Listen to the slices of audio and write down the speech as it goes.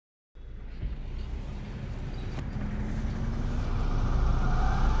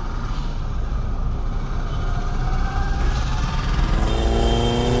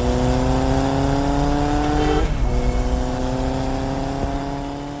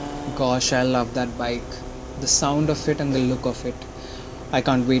Gosh, I love that bike. The sound of it and the look of it. I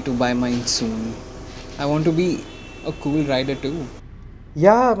can't wait to buy mine soon. I want to be a cool rider too.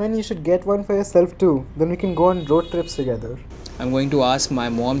 Yeah, man, you should get one for yourself too. Then we can go on road trips together. I'm going to ask my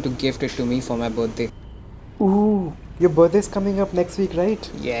mom to gift it to me for my birthday. Ooh, your birthday's coming up next week,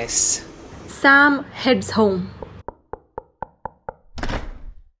 right? Yes. Sam heads home.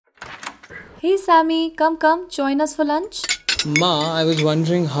 Hey Sammy, come, join us for lunch. Ma, I was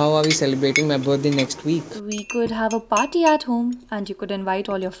wondering how are we celebrating my birthday next week? We could have a party at home and you could invite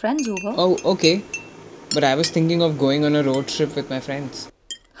all your friends over. Oh, okay. But I was thinking of going on a road trip with my friends.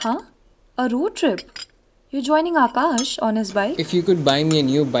 Huh? A road trip? You're joining Akash on his bike? If you could buy me a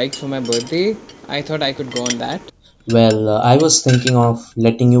new bike for my birthday, I thought I could go on that. Well, I was thinking of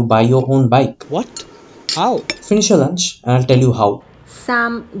letting you buy your own bike. What? How? Finish your lunch and I'll tell you how.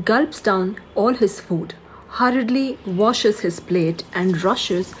 Sam gulps down all his food, hurriedly washes his plate, and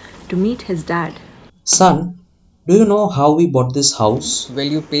rushes to meet his dad. Son, do you know how we bought this house? Well,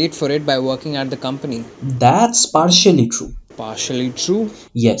 you paid for it by working at the company. That's partially true. Partially true.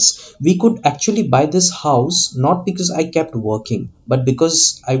 Yes, we could actually buy this house not because I kept working, but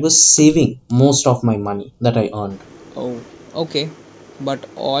because I was saving most of my money that I earned. Oh, okay. But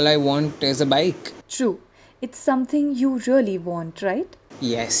all I want is a bike. True. It's something you really want, right?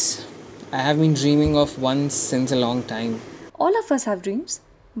 Yes. I have been dreaming of one since a long time. All of us have dreams.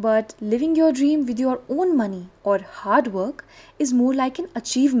 But living your dream with your own money or hard work is more like an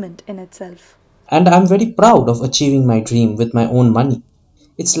achievement in itself. And I'm very proud of achieving my dream with my own money.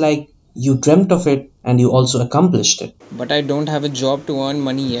 It's like you dreamt of it and you also accomplished it. But I don't have a job to earn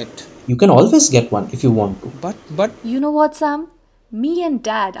money yet. You can always get one if you want to. But You know what, Sam? Me and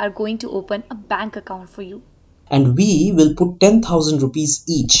Dad are going to open a bank account for you. And we will put 10,000 rupees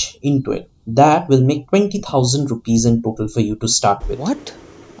each into it. That will make 20,000 rupees in total for you to start with. what?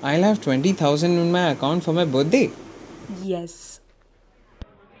 I'll have 20,000 in my account for my birthday. Yes.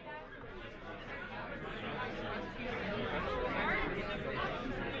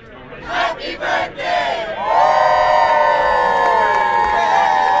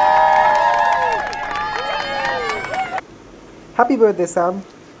 Happy birthday, Sam.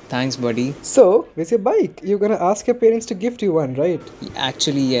 Thanks, buddy. So, where's your bike? You're gonna ask your parents to gift you one, right?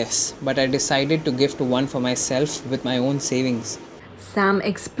 Actually, yes. But I decided to gift one for myself with my own savings. Sam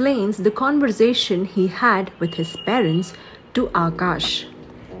explains the conversation he had with his parents to Akash.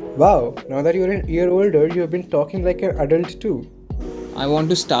 Wow, now that you're a year older, you've been talking like an adult too. I want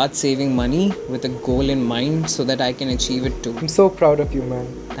to start saving money with a goal in mind so that I can achieve it too. I'm so proud of you, man.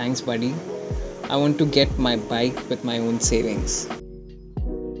 Thanks, buddy. I want to get my bike with my own savings.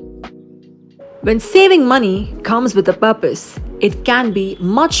 When saving money comes with a purpose, it can be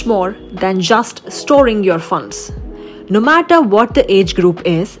much more than just storing your funds. No matter what the age group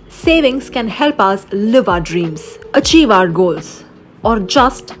is, savings can help us live our dreams, achieve our goals, or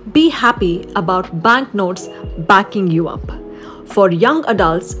just be happy about banknotes backing you up. For young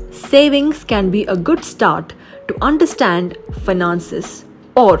adults, savings can be a good start to understand finances,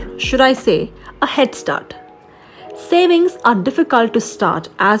 or should I say, a head start. Savings are difficult to start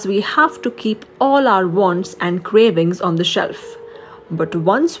as we have to keep all our wants and cravings on the shelf. But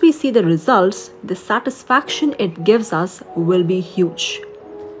once we see the results, the satisfaction it gives us will be huge.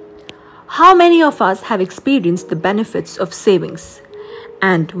 How many of us have experienced the benefits of savings?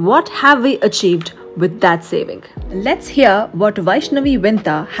 And what have we achieved with that saving? Let's hear what Vaishnavi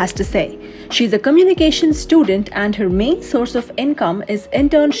Vinta has to say. She's a communication student and her main source of income is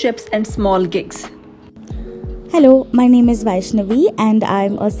internships and small gigs. Hello, my name is Vaishnavi and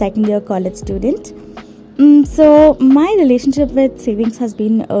I'm a second year college student. So my relationship with savings has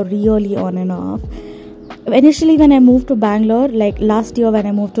been really on and off. Initially when I moved to Bangalore, like last year when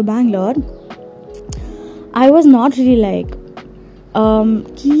I moved to Bangalore, I was not really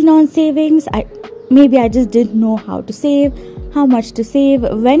keen on savings. Maybe I just didn't know how to save, how much to save,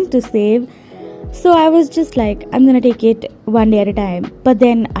 when to save. So I was just like, I'm gonna take it one day at a time. But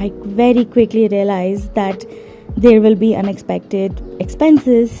then I very quickly realized that there will be unexpected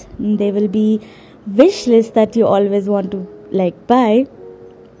expenses. There will be wish lists that you always want to buy.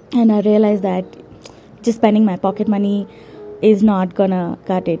 And I realized that just spending my pocket money is not gonna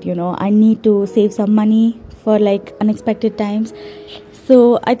cut it. I need to save some money for unexpected times.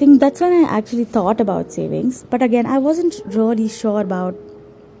 So I think that's when I actually thought about savings. But again, I wasn't really sure about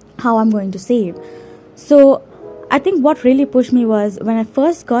how I'm going to save. So I think what really pushed me was when I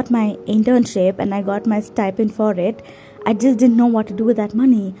first got my internship and I got my stipend for it, I just didn't know what to do with that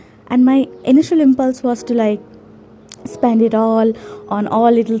money. And my initial impulse was to spend it all on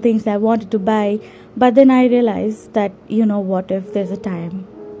all little things I wanted to buy. But then I realized that, what if there's a time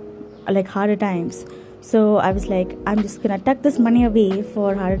like harder times. So I was like, I'm just gonna tuck this money away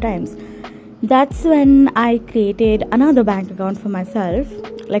for harder times. That's when I created another bank account for myself,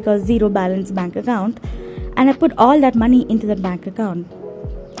 like a zero balance bank account, and I put all that money into that bank account.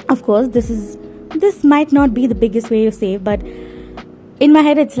 Of course, this might not be the biggest way to save, but in my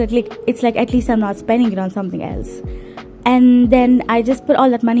head it's like at least I'm not spending it on something else. And then I just put all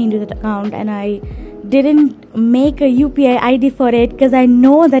that money into that account, and I didn't make a UPI ID for it because I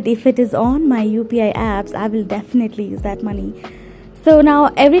know that if it is on my UPI apps, I will definitely use that money. So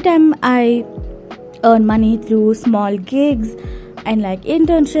now every time I earn money through small gigs and like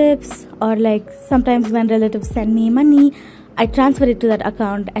internships, or like sometimes when relatives send me money, I transfer it to that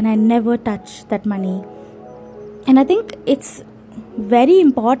account and I never touch that money. And I think it's very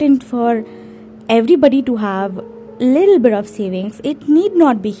important for everybody to have a little bit of savings. It need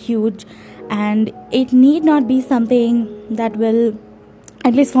not be huge, and it need not be something that will,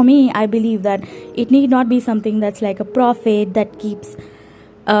 at least for me, I believe that it need not be something that's like a profit that keeps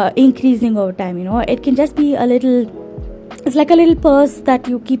increasing over time. It can just be it's like a little purse that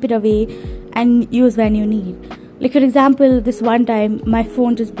you keep it away and use when you need. Like, for example, this one time my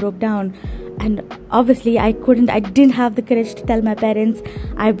phone just broke down, and obviously I didn't have the courage to tell my parents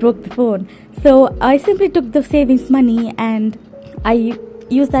I broke the phone. So I simply took the savings money and I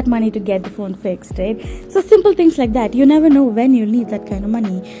used that money to get the phone fixed, right? So simple things like that. You never know when you'll need that kind of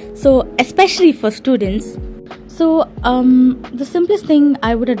money. So especially for students. So the simplest thing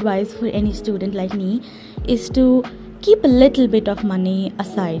I would advise for any student like me is to keep a little bit of money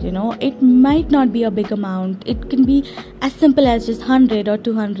aside. It might not be a big amount. It can be as simple as just 100 or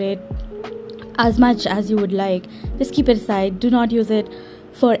 200, as much as you would like. Just keep it aside. Do not use it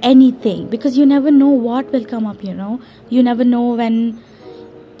for anything, because you never know what will come up. You never know when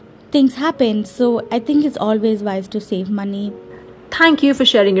things happen. So I think it's always wise to save money. Thank you for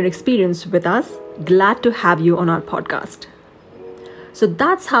sharing your experience with us. Glad to have you on our podcast. So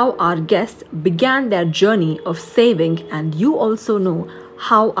that's how our guests began their journey of saving, and you also know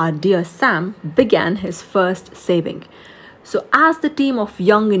how our dear Sam began his first saving. So as the team of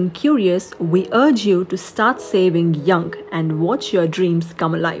Young and Curious, we urge you to start saving young and watch your dreams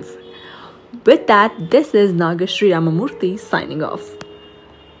come alive. With that, this is Nagashri Ramamurthy signing off.